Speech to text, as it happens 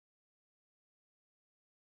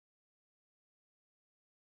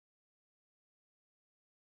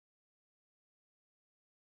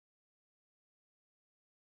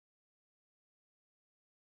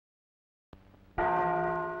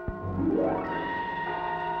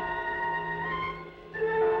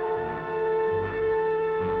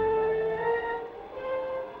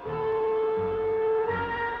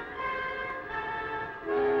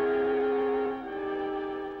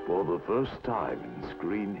For the first time in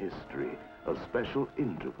screen history, a special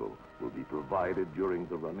interval will be provided during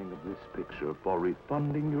the running of this picture for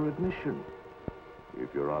refunding your admission. If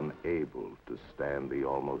you're unable to stand the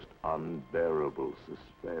almost unbearable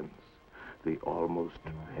suspense, the almost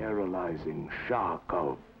paralyzing shock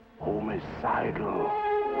of Homicidal.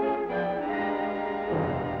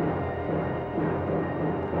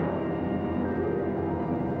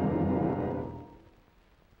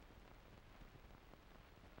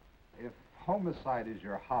 If homicide is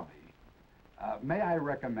your hobby, may I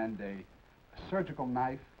recommend a surgical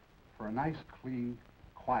knife for a nice, clean,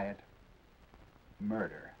 quiet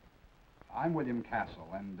murder? I'm William Castle,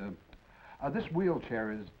 and this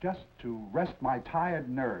wheelchair is just to rest my tired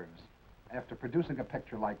nerves after producing a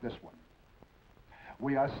picture like this one.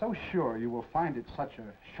 We are so sure you will find it such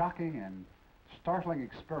a shocking and startling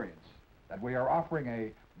experience that we are offering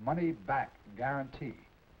a money-back guarantee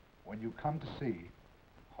when you come to see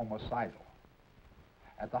Homicidal.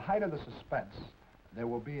 At the height of the suspense, there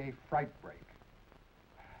will be a fright break,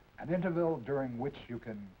 an interval during which you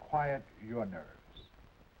can quiet your nerves.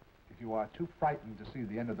 If you are too frightened to see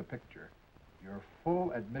the end of the picture, your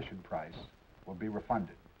full admission price will be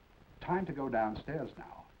refunded. Time to go downstairs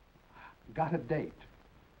now. Got a date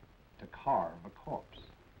to carve a corpse.